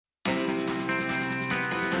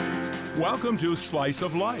Welcome to Slice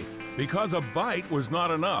of Life. Because a bite was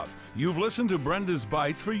not enough, you've listened to Brenda's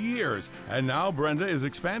Bites for years, and now Brenda is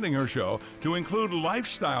expanding her show to include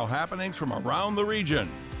lifestyle happenings from around the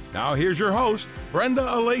region. Now here's your host, Brenda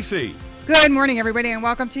Alesi. Good morning, everybody, and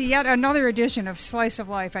welcome to yet another edition of Slice of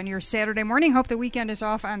Life on your Saturday morning. Hope the weekend is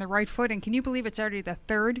off on the right foot, and can you believe it's already the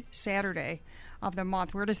third Saturday of the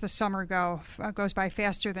month? Where does the summer go? It goes by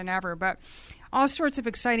faster than ever, but all sorts of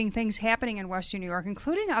exciting things happening in Western New York,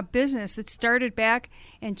 including a business that started back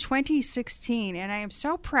in 2016. And I am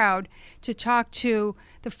so proud to talk to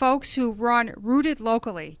the folks who run Rooted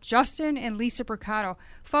Locally, Justin and Lisa Bricado.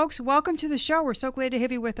 Folks, welcome to the show. We're so glad to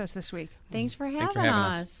have you with us this week. Thanks for having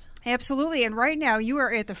us. Absolutely. And right now you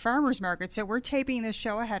are at the farmers market, so we're taping this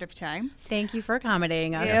show ahead of time. Thank you for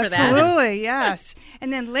accommodating us Absolutely, for that. Absolutely, yes.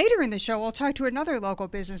 And then later in the show, we'll talk to another local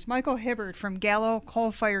business, Michael Hibbert from Gallo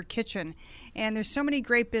Coal-Fired Kitchen. And there's so many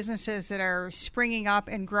great businesses that are springing up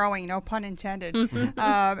and growing, no pun intended,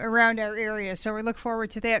 around our area. So we look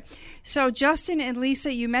forward to that. So Justin and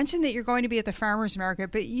Lisa, you mentioned that you're going to be at the farmers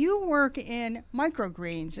market, but you work in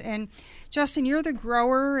microgreens. And Justin, you're the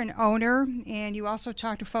grower and owner, and you also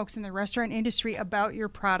talk to folks in the restaurant industry about your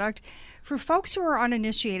product. For folks who are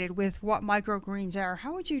uninitiated with what microgreens are,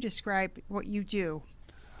 how would you describe what you do?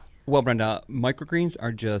 Well, Brenda, microgreens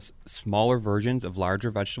are just smaller versions of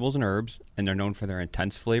larger vegetables and herbs, and they're known for their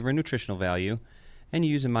intense flavor and nutritional value. And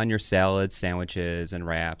you use them on your salads, sandwiches, and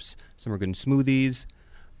wraps. Some are good in smoothies,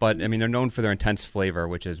 but I mean, they're known for their intense flavor,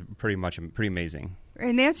 which is pretty amazing.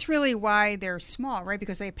 And that's really why they're small, right?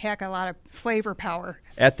 Because they pack a lot of flavor power.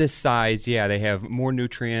 At this size, yeah, they have more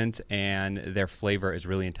nutrients, and their flavor is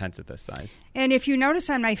really intense at this size. And if you notice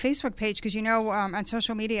on my Facebook page, because you know on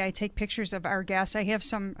social media I take pictures of our guests, I have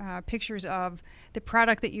some pictures of the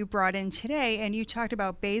product that you brought in today, and you talked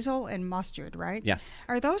about basil and mustard, right? Yes.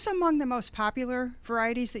 Are those among the most popular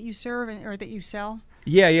varieties that you serve or that you sell?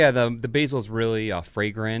 Yeah. The basil is really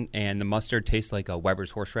fragrant, and the mustard tastes like a Weber's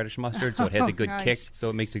horseradish mustard, so it has a good nice. kick.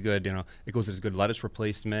 So it makes a good, it goes as a good lettuce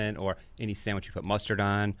replacement or any sandwich you put mustard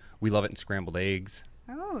on. We love it in scrambled eggs.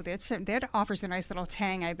 Oh, that offers a nice little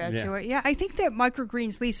tang, I bet, to it. Yeah, I think that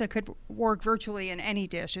microgreens, Lisa, could work virtually in any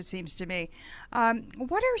dish, it seems to me.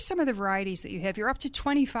 What are some of the varieties that you have? You're up to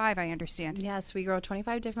 25, I understand. Yes, we grow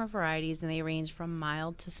 25 different varieties, and they range from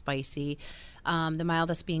mild to spicy. The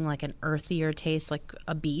mildest being like an earthier taste, like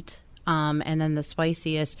a beet. And then the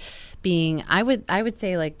spiciest being, I would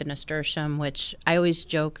say like the nasturtium, which I always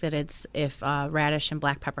joke that it's if radish and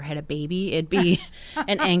black pepper had a baby, it'd be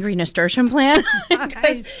an angry nasturtium plant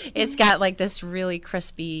because it's got like this really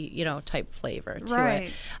crispy, type flavor to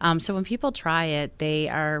it. So when people try it, they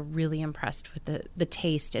are really impressed with the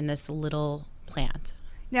taste in this little plant.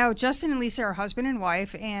 Now, Justin and Lisa are husband and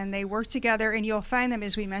wife, and they work together, and you'll find them,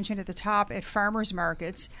 as we mentioned at the top, at farmers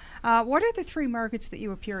markets. What are the three markets that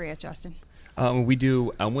you appear at, Justin? We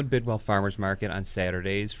do Elmwood Bidwell Farmers Market on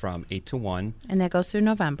Saturdays from 8 to 1. And that goes through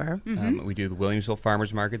November. Mm-hmm. We do the Williamsville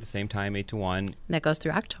Farmers Market at the same time, 8 to 1. And that goes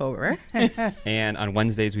through October. And on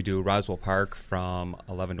Wednesdays, we do Roswell Park from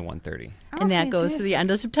 11 to 1:30. And that goes to the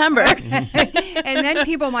end of September. And then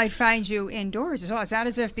people might find you indoors as well. It's not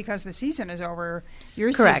as if because the season is over,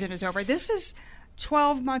 your season is over. This is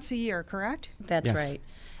 12 months a year, correct? That's right.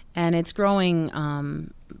 And it's growing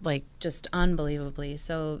just unbelievably.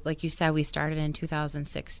 So like you said, we started in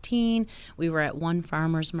 2016. We were at one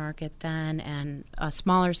farmer's market then and a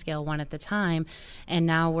smaller scale one at the time. And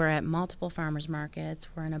now we're at multiple farmer's markets.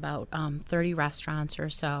 We're in about 30 restaurants or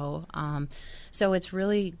so. So it's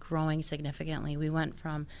really growing significantly. We went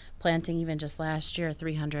from planting even just last year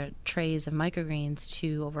 300 trays of microgreens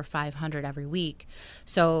to over 500 every week.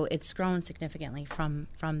 So it's grown significantly from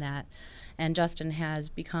that. And Justin has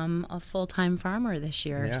become a full-time farmer this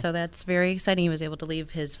year. Yeah. So that's very exciting. He was able to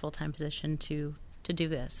leave his full-time position to do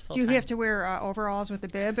this full-time. Do you have to wear overalls with a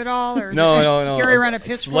bib at all? Or No. Carry around a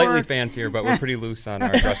pitchfork? Slightly fancier, but we're pretty loose on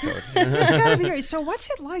our dress code. It's got to be great. So what's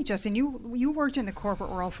it like, Justin? You worked in the corporate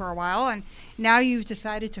world for a while, and now you've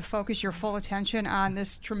decided to focus your full attention on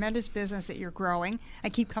this tremendous business that you're growing. I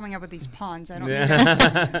keep coming up with these puns. I don't mean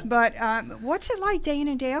that. But what's it like day in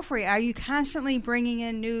and day out for you? Are you constantly bringing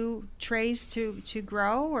in new trays to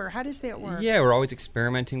grow, or how does that work? Yeah, we're always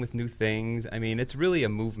experimenting with new things. I mean, it's really a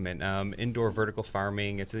movement. Indoor vertical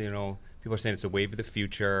farming. It's people are saying it's a wave of the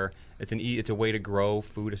future. It's a way to grow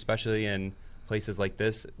food, especially in places like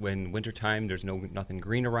this when wintertime there's nothing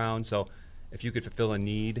green around. So if you could fulfill a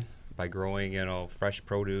need by growing fresh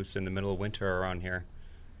produce in the middle of winter around here,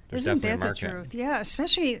 there's Isn't definitely that the a market. truth? Yeah,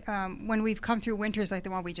 especially when we've come through winters like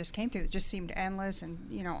the one we just came through. It just seemed endless and,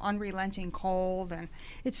 unrelenting cold. And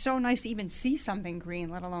it's so nice to even see something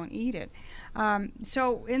green, let alone eat it.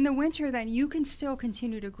 So in the winter, then, you can still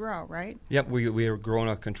continue to grow, right? Yep, we are growing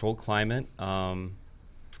a controlled climate.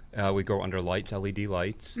 We grow under lights, LED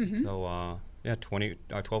lights. Mm-hmm. So,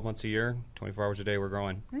 12 months a year, 24 hours a day, we're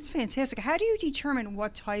growing. That's fantastic. How do you determine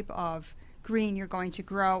what type of green you're going to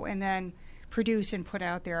grow and then produce and put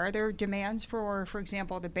out there? Are there demands for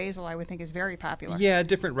example, the basil, I would think, is very popular? Yeah,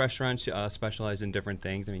 different restaurants specialize in different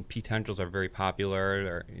things. I mean, pea tendrils are very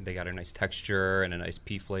popular. They got a nice texture and a nice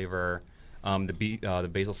pea flavor. The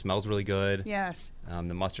basil smells really good. Yes.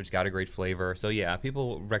 The mustard's got a great flavor. So, yeah,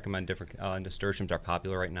 people recommend different nasturtiums are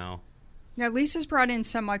popular right now. Now, Lisa's brought in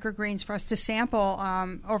some microgreens for us to sample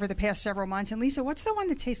over the past several months. And, Lisa, what's the one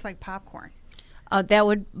that tastes like popcorn? That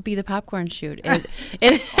would be the popcorn shoot. That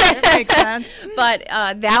makes sense. But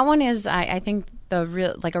that one is, I think, a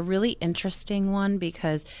really interesting one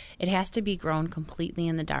because it has to be grown completely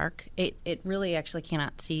in the dark. It really actually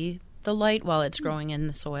cannot see the light while it's growing in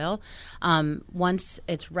the soil. Once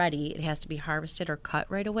it's ready, it has to be harvested or cut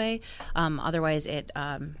right away. Otherwise, it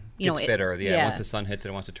gets bitter. Yeah, once the sun hits it,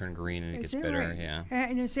 it wants to turn green and it gets bitter. Right? Yeah.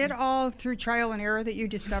 And is it all through trial and error that you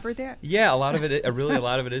discovered that? Yeah, a lot of it. Really, a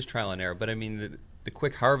lot of it is trial and error. But I mean, the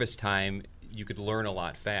quick harvest time, you could learn a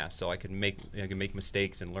lot fast. So I could make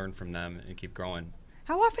mistakes and learn from them and keep growing.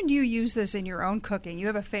 How often do you use this in your own cooking? You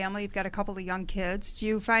have a family, you've got a couple of young kids. Do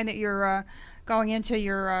you find that you're going into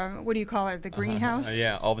your, what do you call it, the greenhouse?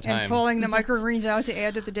 Yeah, all the time. And pulling the microgreens out to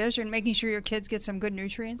add to the dish and making sure your kids get some good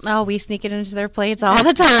nutrients? Oh, we sneak it into their plates all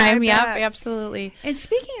the time. Yep, absolutely. And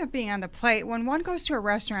speaking of being on the plate, when one goes to a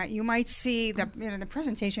restaurant, you might see the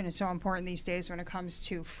presentation is so important these days when it comes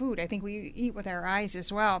to food. I think we eat with our eyes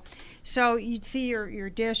as well. So you'd see your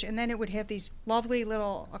dish, and then it would have these lovely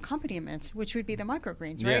little accompaniments, which would be the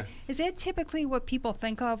microgreens, right? Yeah. Is that typically what people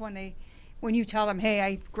think of when you tell them, hey,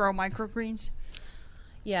 I grow microgreens?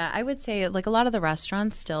 Yeah, I would say like a lot of the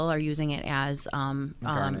restaurants still are using it as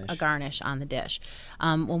garnish. a garnish on the dish.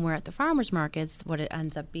 When we're at the farmers markets, what it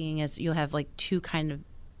ends up being is you'll have like two kind of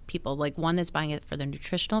people, like one that's buying it for their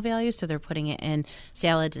nutritional value, so they're putting it in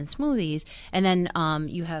salads and smoothies, and then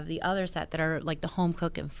you have the other set that are like the home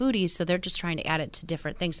cook and foodies, so they're just trying to add it to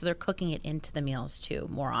different things, so they're cooking it into the meals too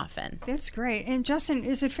more often. That's great. And Justin,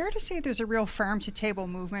 is it fair to say there's a real farm to table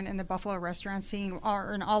movement in the Buffalo restaurant scene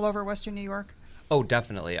and all over Western New York? Oh,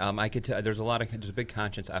 definitely. I could tell there's a big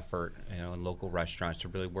conscious effort, in local restaurants to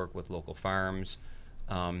really work with local farms.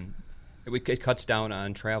 It cuts down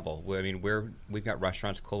on travel. We've got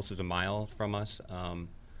restaurants close as a mile from us.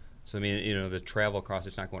 So the travel across,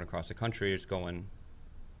 it's not going across the country. It's going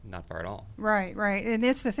not far at all. Right. And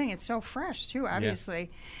that's the thing. It's so fresh, too, obviously.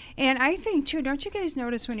 Yeah. And I think, too, don't you guys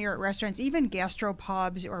notice when you're at restaurants, even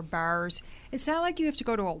gastropubs or bars, it's not like you have to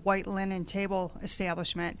go to a white linen table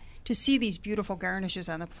establishment to see these beautiful garnishes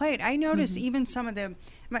on the plate. I noticed even some of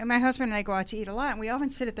my husband and I go out to eat a lot, and we often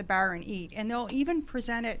sit at the bar and eat, and they'll even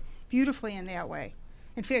present it beautifully in that way.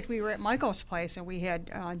 In fact, we were at Michael's place, and we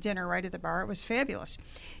had dinner right at the bar. It was fabulous.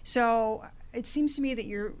 So it seems to me that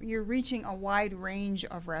you're reaching a wide range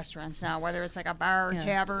of restaurants now, whether it's like a bar or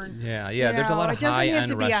tavern. Yeah. There's a lot of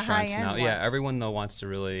high-end restaurants now. One. Yeah, everyone though wants to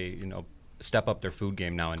really, step up their food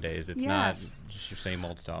game nowadays. It's not just your same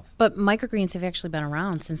old stuff. But microgreens have actually been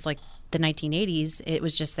around since like the 1980s. It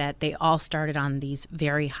was just that they all started on these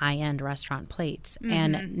very high-end restaurant plates,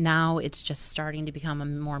 and now it's just starting to become a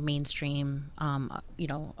more mainstream,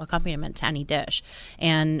 accompaniment to any dish.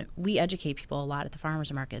 And we educate people a lot at the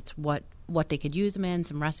farmers markets what they could use them in,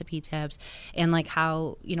 some recipe tips, and like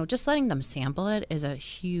how, just letting them sample it is a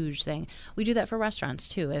huge thing. We do that for restaurants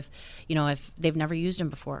too. If they've never used them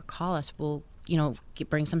before, call us. We'll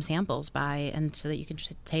bring some samples by, and so that you can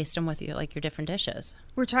taste them with your different dishes.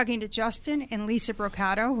 We're talking to Justin and Lisa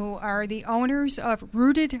Brocato, who are the owners of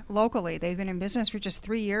Rooted Locally. They've been in business for just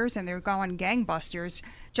 3 years, and they're going gangbusters.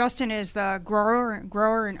 Justin is the grower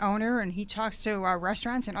and owner, and he talks to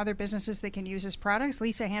restaurants and other businesses that can use his products.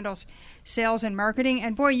 Lisa handles sales and marketing.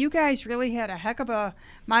 And boy, you guys really had a heck of a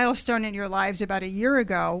milestone in your lives about a year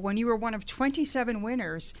ago when you were one of 27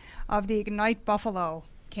 winners of the Ignite Buffalo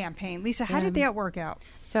campaign. Lisa, how did that work out?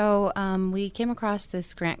 So we came across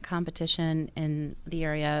this grant competition in the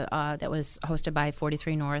area that was hosted by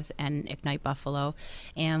 43 North and Ignite Buffalo,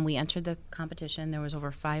 and we entered the competition. There was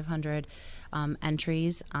over 500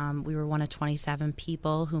 entries. We were one of 27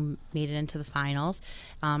 people who made it into the finals.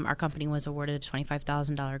 Our company was awarded a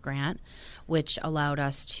 $25,000 grant, which allowed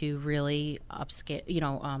us to really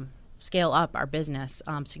upscale, scale up our business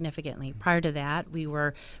significantly. Prior to that, we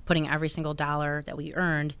were putting every single dollar that we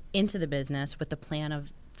earned into the business with the plan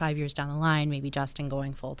of 5 years down the line, maybe Justin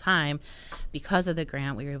going full time. Because of the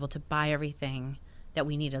grant, we were able to buy everything that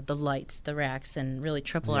we needed, the lights, the racks, and really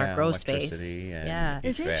triple our grow space.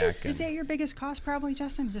 Is that your biggest cost probably,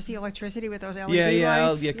 Justin? Just the electricity with those LED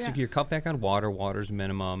lights? Your cut back on water's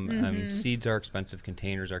minimum. Seeds are expensive,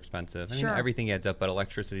 containers are expensive. I mean, everything adds up, but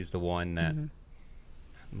electricity is the one that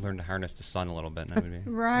learn to harness the sun a little bit.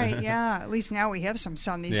 Right, yeah. At least now we have some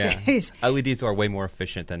sun these days. LEDs are way more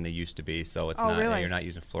efficient than they used to be, so it's really? You're not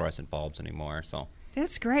using fluorescent bulbs anymore. So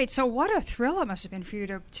that's great. So what a thrill it must have been for you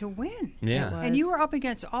to win. Yeah. And you were up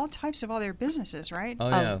against all types of other businesses, right? Oh,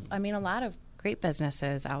 yeah. I mean, a lot of great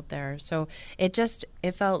businesses out there. So it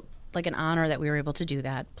felt like an honor that we were able to do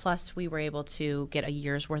that. Plus, we were able to get a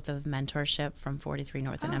year's worth of mentorship from 43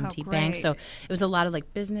 North and MT Bank. So it was a lot of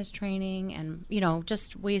like business training and,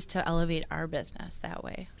 just ways to elevate our business that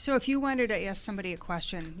way. So if you wanted to ask somebody a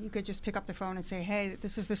question, you could just pick up the phone and say, hey,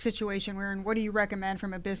 this is the situation we're in. What do you recommend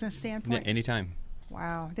from a business standpoint? Yeah, anytime.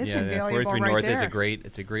 Wow, that's invaluable 43 right North there.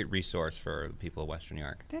 It's a great resource for the people of Western New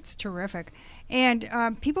York. That's terrific. And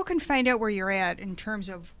people can find out where you're at in terms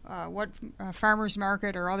of what farmers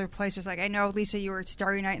market or other places. Like I know, Lisa, you were at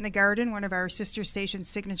Starry Night in the Garden, one of our sister station's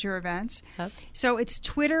signature events. Yep. So it's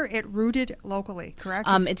Twitter at Rooted Locally, correct?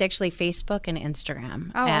 It's actually Facebook and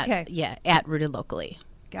Instagram. Oh, okay. Yeah, at Rooted Locally.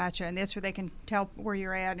 Gotcha, and that's where they can tell where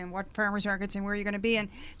you're at and what farmers markets and where you're going to be. And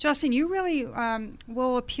Justin, you really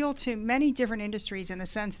will appeal to many different industries in the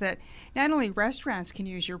sense that not only restaurants can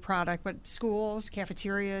use your product, but schools,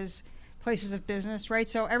 cafeterias, places of business, right?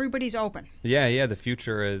 So everybody's open. Yeah, the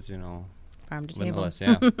future is, farm to limitless,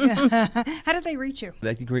 table. Yeah. How did they reach you?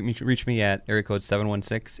 They can reach me at area code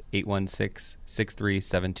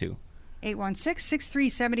 716-816-6372.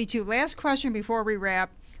 816-6372. Last question before we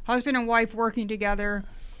wrap. Husband and wife working together.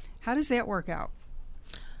 How does that work out?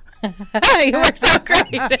 It works out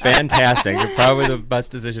great. Fantastic. You're probably the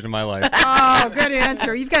best decision of my life. Oh, good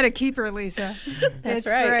answer. You've got to keep her, Lisa. That's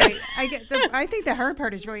right. Great. I think the hard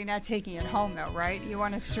part is really not taking it home, though, right? You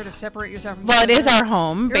want to sort of separate yourself from it is our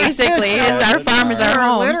home, basically. Our farm is our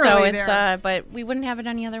home. So it's, but we wouldn't have it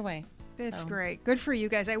any other way. That's great. Good for you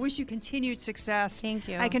guys. I wish you continued success. Thank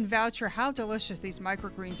you. I can vouch for how delicious these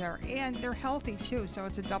microgreens are, and they're healthy, too, so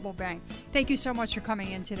it's a double bang. Thank you so much for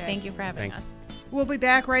coming in today. Thank you for having us. We'll be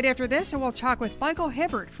back right after this, and we'll talk with Michael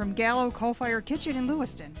Hibbert from Gallo Coal-Fired Kitchen in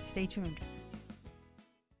Lewiston. Stay tuned.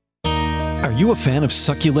 Are you a fan of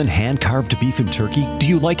succulent hand-carved beef and turkey? Do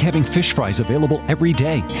you like having fish fries available every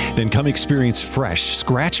day? Then come experience fresh,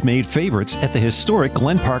 scratch-made favorites at the historic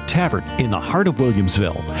Glen Park Tavern in the heart of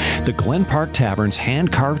Williamsville. The Glen Park Tavern's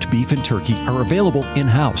hand-carved beef and turkey are available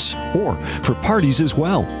in-house or for parties as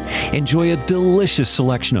well. Enjoy a delicious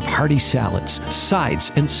selection of hearty salads,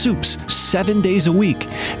 sides, and soups 7 days a week.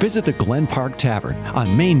 Visit the Glen Park Tavern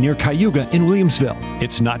on Main near Cayuga in Williamsville.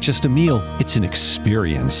 It's not just a meal, it's an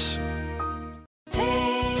experience.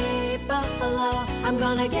 I'm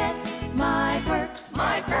gonna get my perks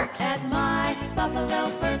at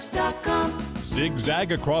mybuffaloperks.com.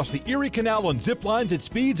 Zigzag across the Erie Canal on zip lines at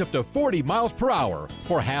speeds up to 40 miles per hour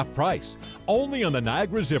for half price. Only on the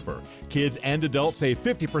Niagara Zipper. Kids and adults save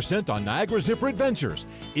 50% on Niagara Zipper Adventures.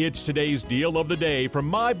 It's today's deal of the day from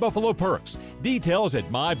My Buffalo Perks. Details at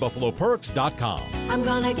mybuffaloperks.com. I'm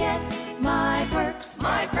gonna get my perks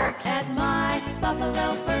at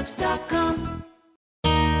mybuffaloperks.com.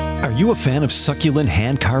 Are you a fan of succulent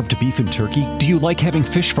hand-carved beef and turkey? Do you like having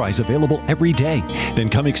fish fries available every day? Then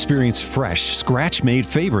come experience fresh, scratch-made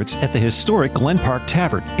favorites at the historic Glen Park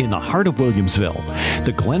Tavern in the heart of Williamsville.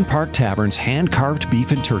 The Glen Park Tavern's hand-carved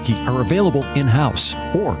beef and turkey are available in-house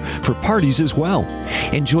or for parties as well.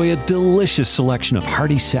 Enjoy a delicious selection of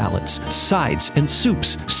hearty salads, sides, and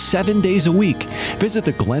soups 7 days a week. Visit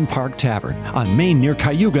the Glen Park Tavern on Main near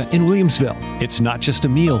Cayuga in Williamsville. It's not just a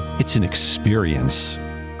meal, it's an experience.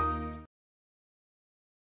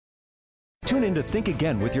 Tune in to Think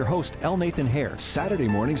Again with your host, L. Nathan Hare, Saturday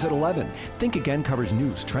mornings at 11. Think Again covers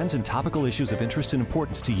news, trends, and topical issues of interest and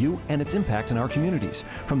importance to you and its impact in our communities.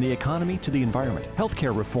 From the economy to the environment,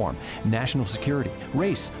 healthcare reform, national security,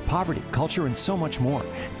 race, poverty, culture, and so much more.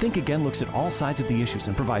 Think Again looks at all sides of the issues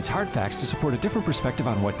and provides hard facts to support a different perspective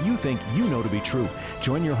on what you think you know to be true.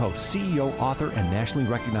 Join your host, CEO, author, and nationally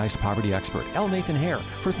recognized poverty expert, L. Nathan Hare,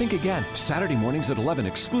 for Think Again, Saturday mornings at 11,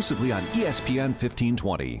 exclusively on ESPN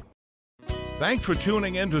 1520. Thanks for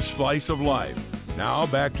tuning in to Slice of Life. Now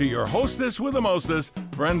back to your hostess with the mostest,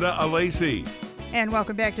 Brenda Alesi. And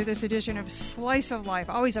welcome back to this edition of Slice of Life.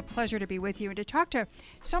 Always a pleasure to be with you and to talk to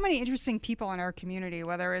so many interesting people in our community,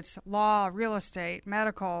 whether it's law, real estate,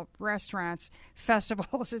 medical, restaurants,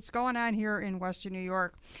 festivals. It's going on here in Western New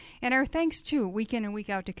York. And our thanks, too, week in and week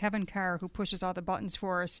out, to Kevin Carr, who pushes all the buttons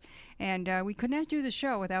for us. And we could not do the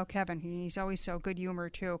show without Kevin. He's always so good humor,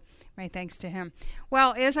 too. My thanks to him.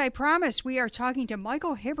 Well, as I promised, we are talking to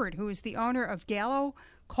Michael Hibbert, who is the owner of Gallo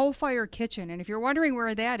Coal Fire Kitchen. And if you're wondering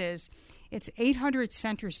where that is, it's 800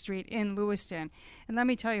 Center Street in Lewiston. And let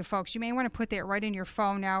me tell you, folks, you may want to put that right in your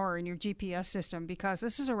phone now or in your GPS system, because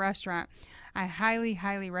this is a restaurant I highly,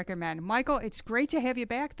 highly recommend. Michael, it's great to have you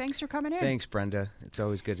back. Thanks for coming in. Thanks, Brenda. It's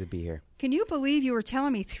always good to be here. Can you believe you were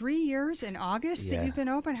telling me 3 years in August that Yeah. you've been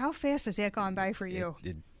open? How fast has that gone by for you?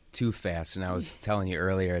 Too fast. And I was telling you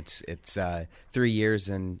earlier, it's 3 years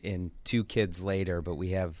and 2 kids later, but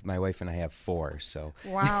my wife and I have 4. So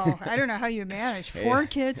Wow. I don't know how you manage 4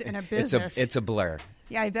 kids and a business. It's a blur.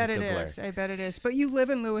 Yeah, I bet It's it a blur. is. I bet it is. But you live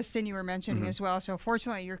in Lewiston, you were mentioning as well. So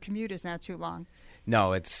fortunately, your commute is not too long.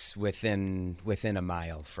 No, it's within a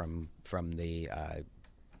mile from the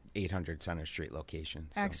 800 Center Street location.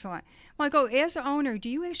 So. Excellent. Michael, as owner, do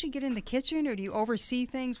you actually get in the kitchen or do you oversee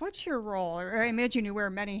things? What's your role? Or I imagine you wear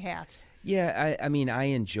many hats. Yeah, I mean, I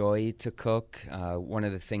enjoy to cook. One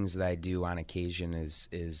of the things that I do on occasion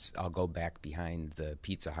is I'll go back behind the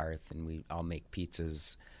pizza hearth and I'll make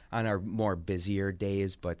pizzas on our more busier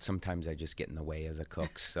days, but sometimes I just get in the way of the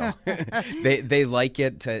cooks. So they like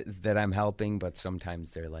it that I'm helping, but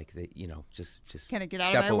sometimes they're like, just Kind of get out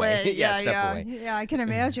step of my away. way. Yeah, step away. Yeah, I can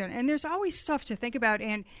imagine. And there's always stuff to think about.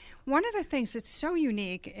 And one of the things that's so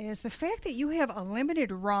unique is the fact that you have a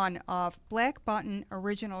limited run of Black Button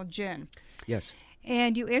Original Gin. Yes.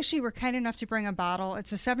 And you actually were kind enough to bring a bottle.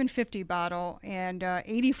 It's a 750 bottle and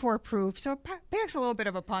 84 proof. So it packs a little bit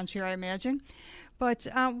of a punch here, I imagine. But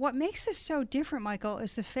what makes this so different, Michael,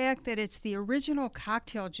 is the fact that it's the original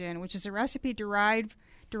cocktail gin, which is a recipe derived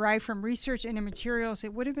from research into materials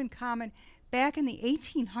that would have been common back in the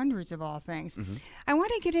 1800s of all things. Mm-hmm. I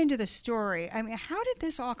want to get into the story. I mean, how did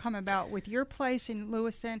this all come about with your place in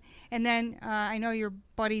Lewiston? And then I know you're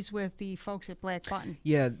buddies with the folks at Black Button.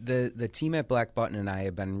 Yeah, the team at Black Button and I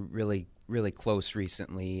have been really, really close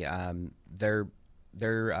recently. We have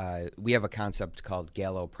a concept called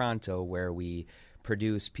Gallo Pronto, where we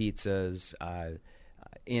produce pizzas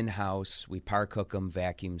in-house. We par cook them,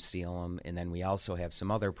 vacuum seal them, and then we also have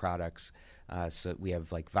some other products. So we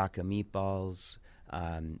have like vodka meatballs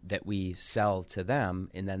that we sell to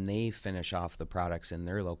them, and then they finish off the products in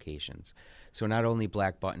their locations. So not only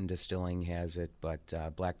Black Button Distilling has it, but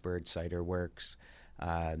Blackbird Cider Works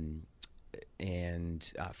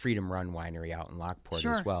and Freedom Run Winery out in Lockport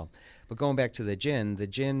as well. But going back to the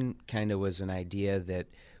gin kind of was an idea that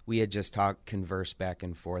we had just conversed back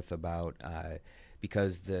and forth about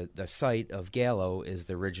because the site of Gallo is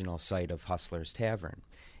the original site of Hustler's Tavern.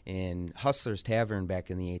 And Hustler's Tavern back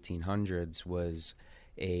in the 1800s was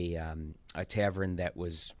a tavern that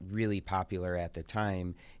was really popular at the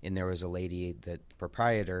time, and there was a lady, the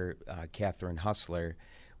proprietor, Catherine Hustler,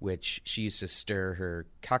 which she used to stir her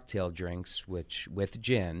cocktail drinks with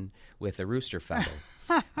gin with a rooster feather.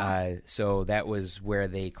 So that was where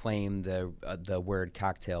they claim the word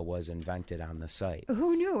cocktail was invented on the site.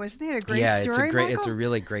 Who knew? Isn't that a great story? Michael? It's a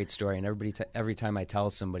really great story, and every time I tell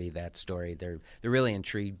somebody that story, they're really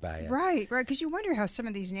intrigued by it. Right, because you wonder how some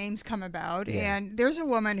of these names come about. Yeah. And there's a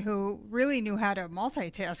woman who really knew how to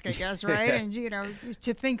multitask, I guess, right? And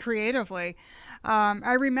to think creatively.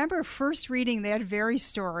 I remember first reading that very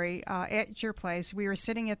story at your place. We were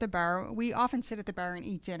sitting at the bar. We often sit at the bar and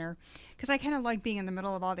eat dinner because I kind of like being in the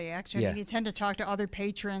middle of all the action. Yeah. And you tend to talk to other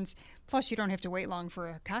patrons. Plus, you don't have to wait long for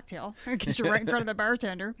a cocktail because you're right in front of the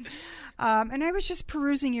bartender. And I was just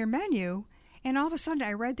perusing your menu, and all of a sudden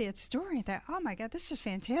I read that story and thought, oh, my God, this is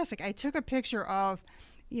fantastic. I took a picture of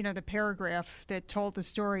the paragraph that told the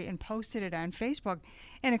story and posted it on Facebook.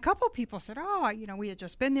 And a couple of people said, we had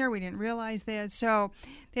just been there. We didn't realize that. So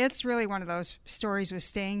that's really one of those stories with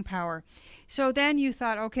staying power. So then you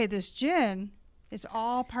thought, okay, this gin is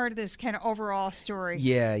all part of this kind of overall story.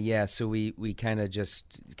 Yeah. So we kind of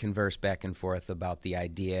just conversed back and forth about the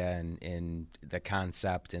idea and the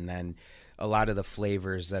concept, and then a lot of the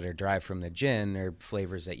flavors that are derived from the gin are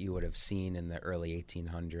flavors that you would have seen in the early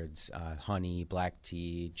 1800s: honey, black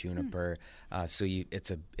tea, juniper. So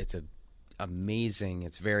it's a amazing.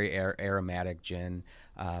 It's very aromatic gin,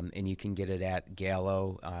 and you can get it at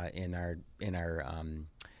Gallo in our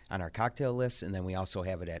on our cocktail list, and then we also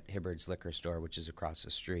have it at Hibbard's Liquor Store, which is across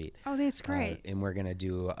the street. Oh, that's great. And we're going to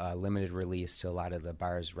do a limited release to a lot of the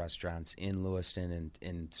bars, restaurants in Lewiston and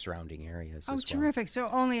in surrounding areas as well. Terrific. So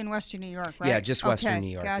only in Western New York, right? Yeah, just Western New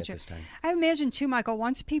York gotcha. at this time. I imagine, too, Michael,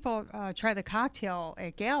 once people try the cocktail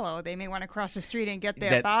at Gallo, they may want to cross the street and get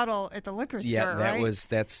that bottle at the liquor store, right?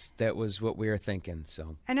 Yeah, that was what we were thinking.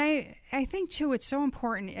 So, and I think, too, it's so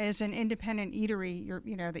important as an independent eatery,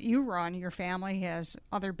 that you run, your family has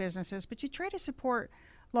other businesses, but you try to support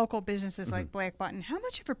local businesses like Black Button. How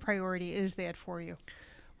much of a priority is that for you?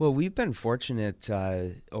 Well, we've been fortunate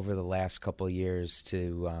over the last couple of years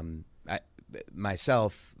to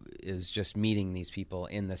myself is just meeting these people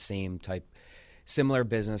in the same similar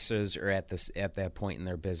businesses, or at that point in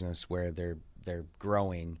their business where they're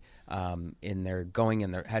growing, and they're going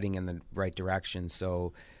and they're heading in the right direction.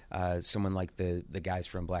 So someone like the guys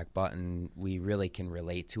from Black Button, we really can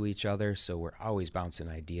relate to each other. So we're always bouncing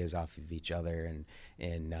ideas off of each other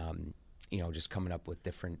and just coming up with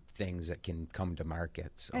different things that can come to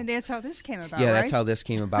market. So. And that's how this came about, yeah, right? that's how this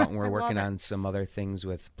came about. And we're working it. on some other things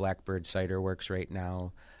with Blackbird Cider Works right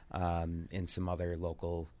now, and some other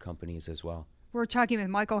local companies as well. We're talking with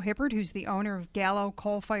Michael Hibbard, who's the owner of Gallo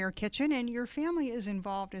Coal Fire Kitchen, and your family is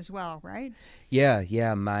involved as well, right?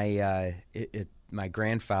 Yeah. My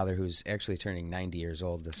grandfather, who's actually turning 90 years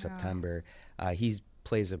old this September, he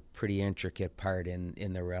plays a pretty intricate part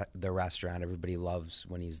in the restaurant. Everybody loves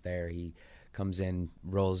when he's there. He comes in,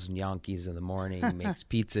 rolls gnocchis in the morning, makes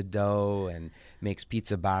pizza dough, and makes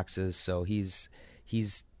pizza boxes. So he's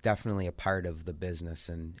definitely a part of the business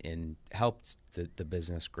and helped the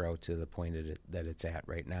business grow to the point that it's at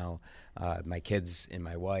right now. My kids and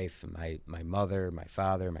my wife and my mother, my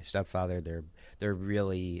father, my stepfather, they're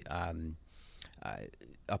really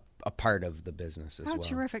a part of the business as well. Oh,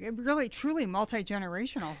 terrific. And really, truly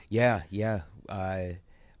multi-generational. Yeah.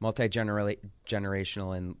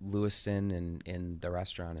 Multi-generational in Lewiston and in the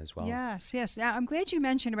restaurant as well. Yes. Now, I'm glad you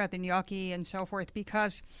mentioned about the gnocchi and so forth,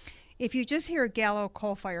 because if you just hear Gallo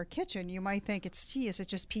Coal Fire Kitchen, you might think is it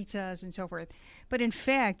just pizzas and so forth. But in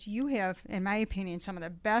fact, you have, in my opinion, some of the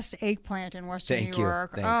best eggplant in Western New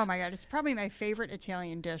York. Thanks. Oh, my God. It's probably my favorite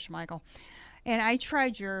Italian dish, Michael. And I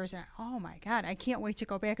tried yours, and oh, my God, I can't wait to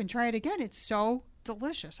go back and try it again. It's so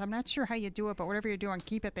delicious. I'm not sure how you do it, but whatever you're doing,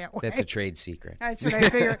 keep it that way. That's a trade secret. That's what I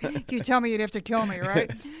figure. You tell me you'd have to kill me,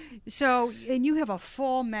 right? So, and you have a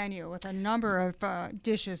full menu with a number of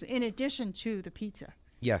dishes in addition to the pizza.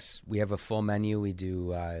 Yes, we have a full menu. We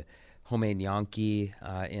do homemade gnocchi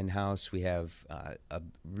in-house. We have a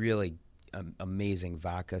really amazing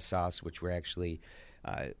vodka sauce, which we're actually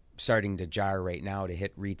starting to jar right now to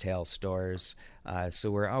hit retail stores.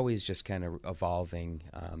 So we're always just kind of evolving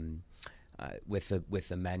with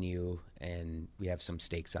the menu, and we have some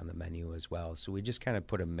steaks on the menu as well. So we just kind of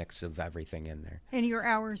put a mix of everything in there. And your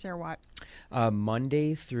hours are what?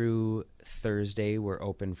 Monday through Thursday, we're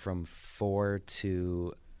open from 4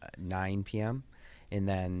 to 9 p.m. And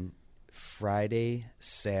then Friday,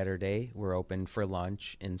 Saturday, we're open for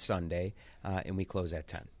lunch, and Sunday, and we close at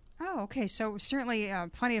 10. Oh, okay. So certainly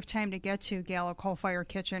plenty of time to get to Gallo Coal Fire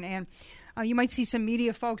Kitchen. And you might see some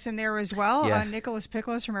media folks in there as well. Yeah. Nicholas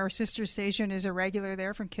Pickles from our sister station is a regular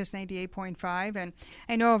there from KISS 98.5. And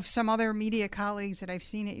I know of some other media colleagues that I've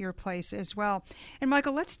seen at your place as well. And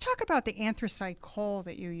Michael, let's talk about the anthracite coal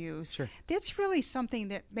that you use. Sure. That's really something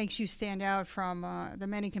that makes you stand out from the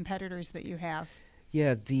many competitors that you have.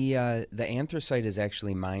 Yeah, the anthracite is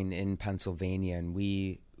actually mined in Pennsylvania, and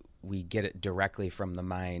we get it directly from the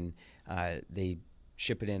mine. They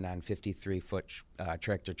ship it in on 53-foot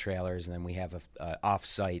tractor trailers, and then we have a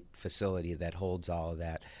off-site facility that holds all of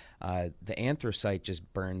that. The anthracite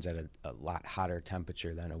just burns at a lot hotter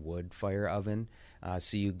temperature than a wood fire oven,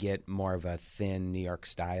 so you get more of a thin New York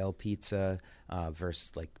style pizza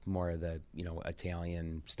versus like more of the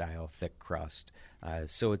Italian style thick crust.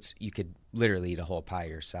 So you could literally eat a whole pie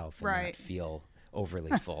yourself and not feel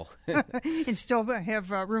overly full. And still have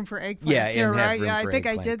room for eggplant. Yeah, too, and right? have room I for think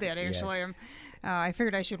eggplant. I did that actually. Yeah. I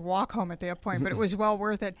figured I should walk home at that point, but it was well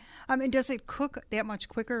worth it. And does it cook that much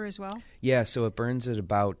quicker as well? Yeah, so it burns at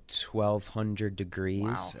about 1,200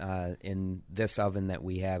 degrees. Wow. In this oven that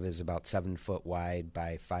we have is about 7 foot wide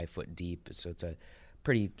by 5 foot deep, so it's a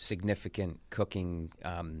pretty significant cooking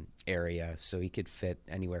area. So you could fit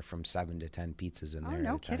anywhere from 7 to 10 pizzas in there.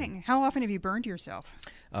 Oh, no kidding. How often have you burned yourself?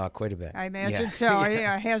 Quite a bit. I imagine yeah. so.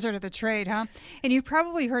 Yeah, hazard of the trade, huh? And you've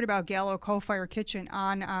probably heard about Gallo Coal Fire Kitchen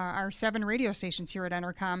on our 7 radio stations here at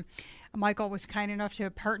Entercom. Michael was kind enough to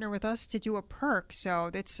partner with us to do a perk. So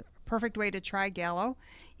that's perfect way to try Gallo.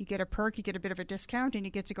 You get a perk, you get a bit of a discount, and you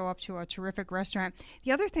get to go up to a terrific restaurant.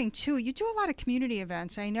 The other thing, too, you do a lot of community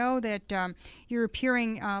events. I know that you're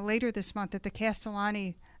appearing later this month at the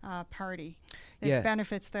Castellani party that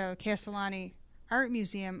benefits the Castellani Art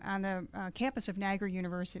Museum on the campus of Niagara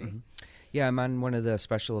University. Mm-hmm. Yeah, I'm on one of the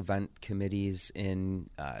special event committees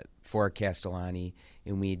for Castellani,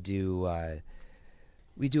 and we do a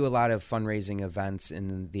lot of fundraising events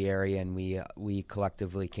in the area, and we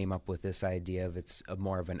collectively came up with this idea of it's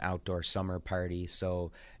more of an outdoor summer party.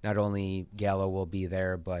 So not only Gallo will be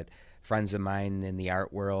there, but friends of mine in the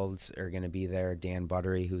art world are going to be there. Dan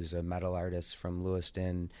Buttery, who's a metal artist from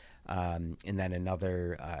Lewiston, and then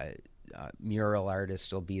another mural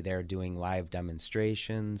artist will be there doing live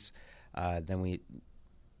demonstrations. Then we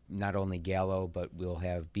not only Gallo, but we'll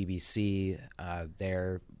have BBC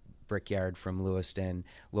there, Brickyard from Lewiston,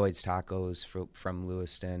 Lloyd's Tacos from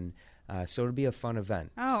Lewiston. So it'll be a fun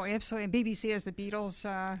event. Oh, absolutely. And BBC has the Beatles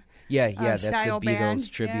that's a style Beatles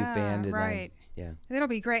band. tribute band. And right. Then, That'll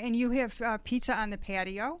be great. And you have pizza on the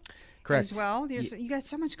patio. Correct. As well. You got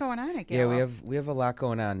so much going on at Gallo. Yeah, we have a lot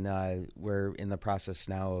going on. We're in the process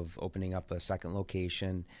now of opening up a second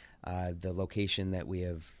location. The location that we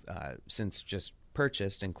have since just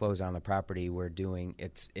purchased and closed on the property,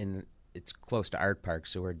 it's close to Art Park,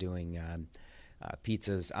 so we're doing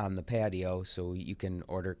pizzas on the patio, so you can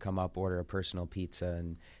order a personal pizza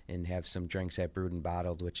and have some drinks at Brewed and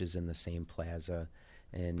Bottled, which is in the same plaza,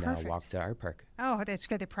 and walk to Art Park. Oh, that's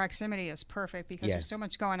good. The proximity is perfect because there's so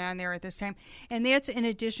much going on there at this time. And that's in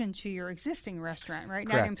addition to your existing restaurant, right?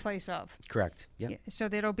 Correct. Not in place of. Correct. Yep. Yeah. So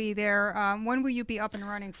that'll be there. When will you be up and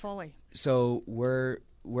running fully? So we're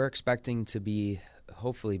expecting to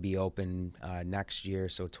hopefully be open next year,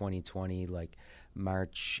 so 2020, like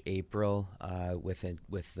March, April, with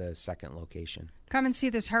the second location. Come and see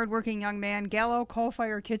this hardworking young man, Gallo Coal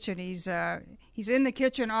Fire Kitchen. He's in the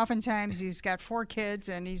kitchen oftentimes. He's got 4 kids,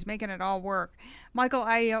 and he's making it all work. Michael,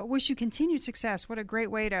 I wish you continued success. What a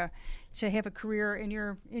great way to have a career in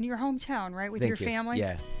your hometown, right, with your family.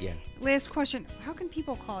 Yeah. Last question: how can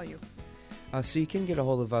people call you? So you can get a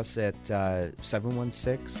hold of us at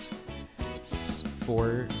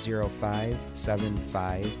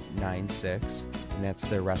 716-405-7596, and that's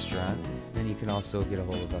the restaurant. And you can also get a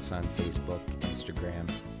hold of us on Facebook, Instagram.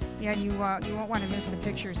 Yeah, and you won't want to miss the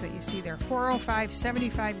pictures that you see there.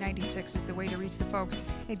 405-7596 is the way to reach the folks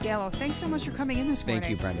at Gallo. Thanks so much for coming in this morning.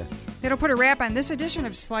 Thank you, Brenda. That'll put a wrap on this edition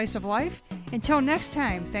of Slice of Life. Until next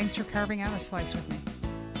time, thanks for carving out a slice with me.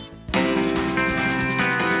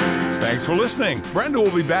 Thanks for listening. Brenda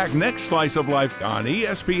will be back next Slice of Life on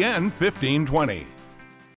ESPN 1520.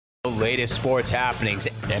 The latest sports happenings.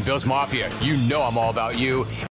 And Bills Mafia, you know I'm all about you.